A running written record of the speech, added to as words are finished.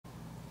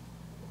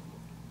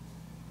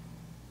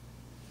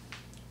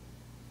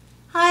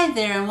Hi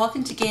there and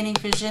welcome to Gaining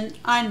Vision.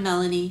 I'm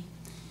Melanie.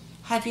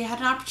 Have you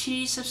had an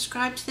opportunity to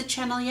subscribe to the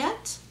channel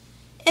yet?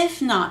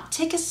 If not,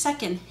 take a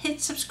second,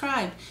 hit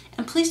subscribe,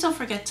 and please don't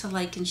forget to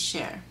like and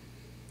share.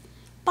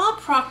 Bob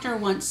Proctor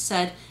once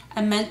said,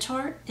 a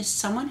mentor is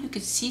someone who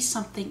could see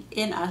something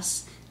in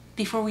us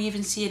before we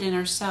even see it in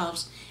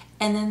ourselves,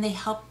 and then they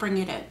help bring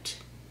it out.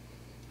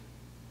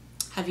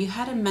 Have you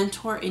had a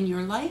mentor in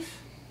your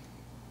life?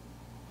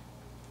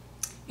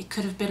 It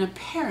could have been a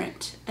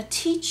parent, a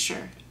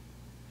teacher,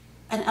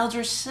 an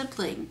elder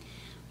sibling,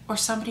 or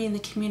somebody in the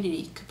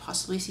community. Could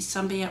possibly see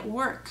somebody at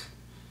work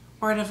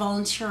or at a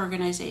volunteer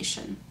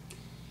organization.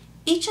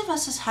 Each of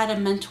us has had a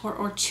mentor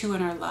or two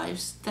in our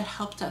lives that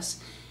helped us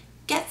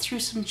get through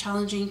some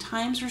challenging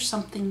times or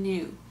something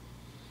new.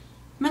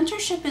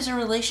 Mentorship is a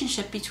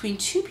relationship between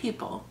two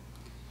people,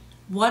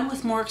 one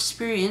with more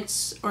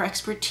experience or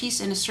expertise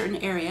in a certain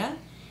area,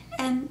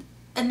 and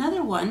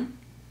another one,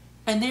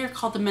 and they are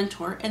called the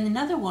mentor, and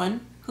another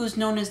one, who's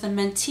known as the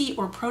mentee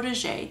or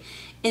protege,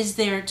 is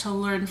there to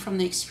learn from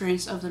the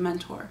experience of the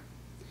mentor.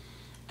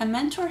 A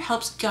mentor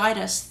helps guide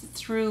us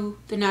through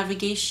the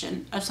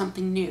navigation of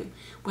something new,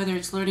 whether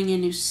it's learning a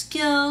new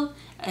skill,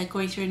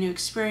 going through a new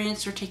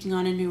experience, or taking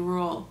on a new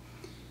role.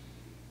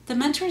 The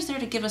mentor is there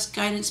to give us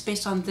guidance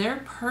based on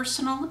their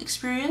personal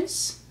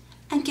experience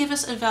and give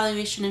us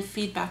evaluation and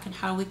feedback on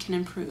how we can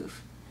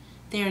improve.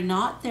 They are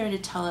not there to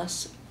tell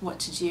us what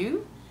to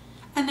do,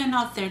 and they're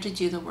not there to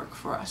do the work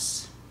for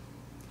us.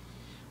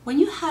 When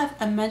you have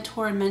a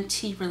mentor and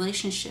mentee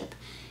relationship,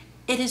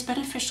 it is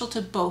beneficial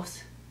to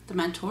both the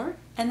mentor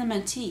and the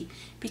mentee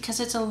because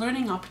it's a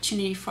learning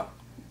opportunity for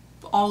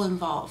all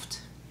involved.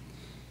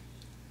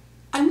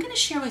 I'm going to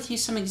share with you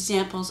some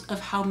examples of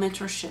how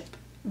mentorship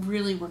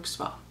really works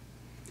well.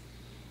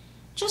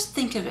 Just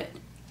think of it.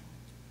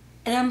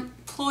 An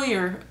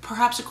employer,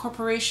 perhaps a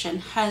corporation,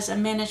 has a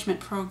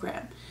management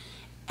program,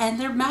 and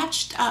they're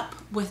matched up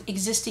with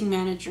existing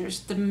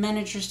managers, the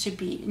managers to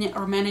be,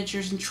 or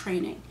managers in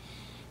training.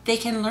 They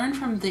can learn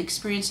from the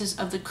experiences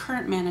of the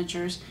current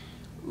managers,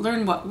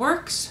 learn what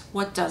works,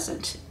 what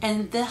doesn't,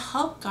 and they'll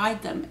help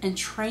guide them and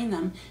train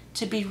them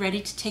to be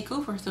ready to take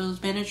over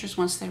those managers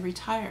once they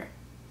retire.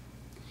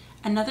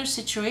 Another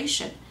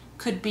situation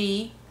could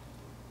be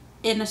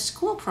in a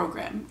school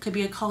program, could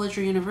be a college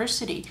or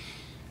university,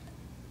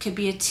 could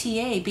be a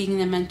TA being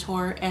the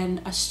mentor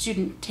and a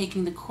student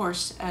taking the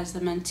course as the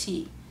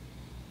mentee.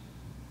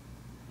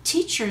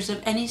 Teachers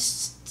of any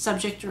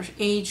subject or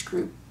age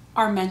group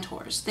are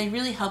mentors. They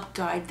really help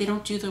guide. They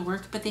don't do the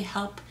work, but they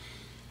help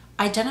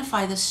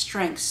identify the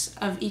strengths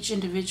of each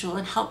individual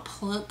and help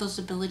pull out those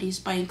abilities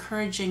by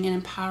encouraging and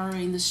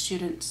empowering the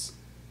students.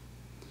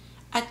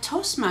 At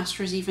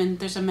Toastmasters even,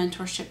 there's a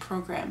mentorship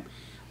program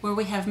where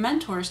we have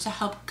mentors to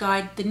help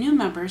guide the new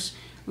members,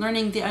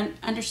 learning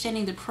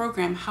understanding the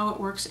program, how it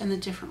works, and the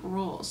different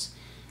roles.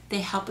 They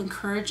help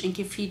encourage and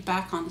give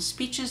feedback on the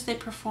speeches they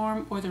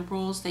perform or the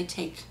roles they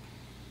take.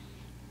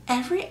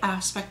 Every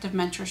aspect of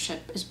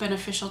mentorship is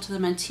beneficial to the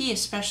mentee,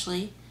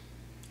 especially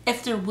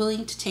if they're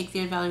willing to take the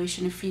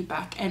evaluation and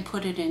feedback and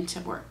put it into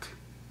work.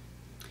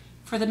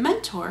 For the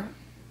mentor,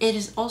 it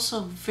is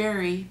also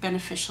very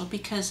beneficial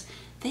because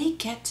they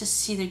get to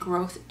see the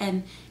growth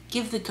and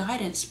give the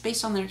guidance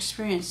based on their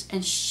experience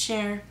and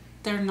share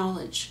their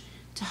knowledge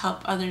to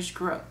help others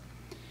grow.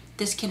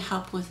 This can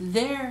help with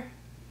their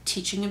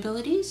teaching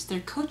abilities,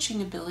 their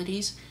coaching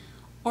abilities,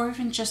 or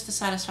even just the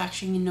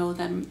satisfaction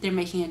they're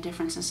making a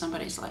difference in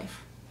somebody's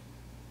life.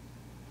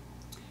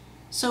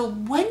 So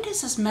when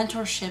does this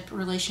mentorship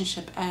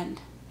relationship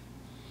end?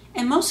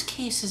 In most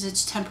cases,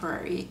 it's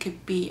temporary. It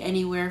could be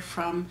anywhere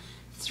from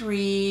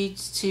 3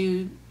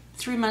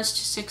 months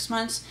to 6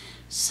 months,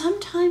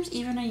 sometimes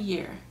even a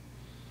year.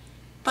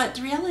 But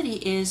the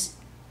reality is,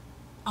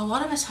 a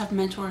lot of us have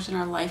mentors in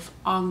our life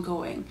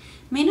ongoing.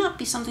 It may not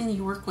be something that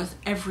you work with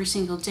every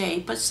single day,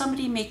 but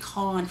somebody may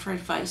call on for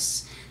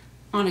advice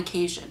on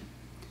occasion.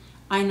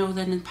 I know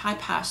that in my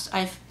past,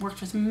 I've worked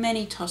with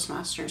many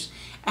Toastmasters,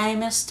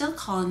 and I'm still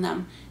calling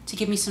them to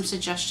give me some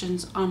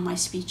suggestions on my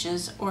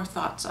speeches or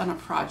thoughts on a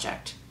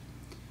project.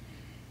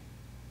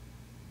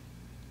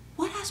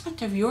 What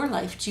aspect of your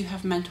life do you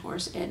have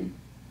mentors in?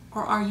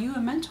 Or are you a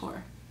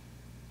mentor?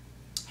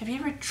 Have you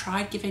ever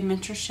tried giving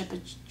mentorship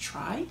a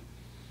try?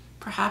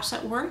 Perhaps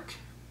at work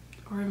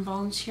or in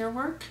volunteer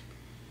work?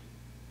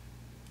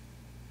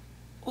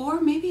 Or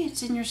maybe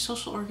it's in your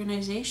social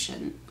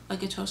organization,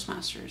 like a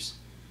Toastmasters.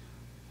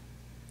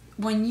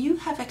 When you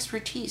have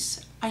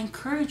expertise, I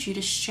encourage you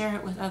to share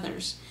it with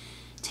others.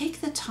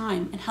 Take the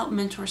time and help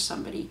mentor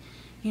somebody.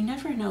 You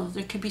never know,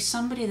 there could be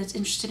somebody that's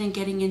interested in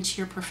getting into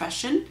your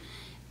profession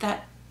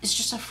that is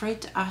just afraid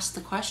to ask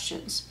the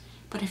questions.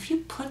 But if you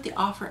put the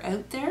offer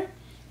out there,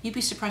 you'd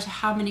be surprised at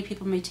how many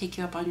people may take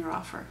you up on your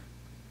offer.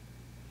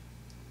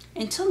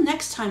 Until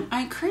next time,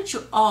 I encourage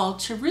you all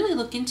to really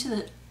look into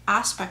the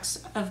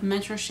aspects of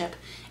mentorship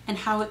and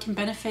how it can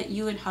benefit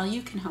you and how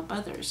you can help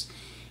others.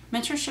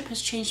 Mentorship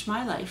has changed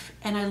my life,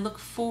 and I look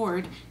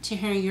forward to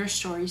hearing your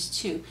stories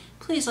too.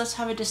 Please, let's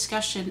have a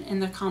discussion in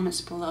the comments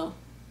below.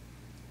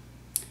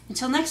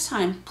 Until next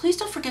time, please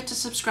don't forget to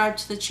subscribe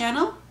to the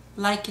channel,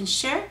 like and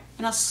share,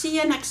 and I'll see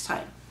you next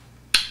time.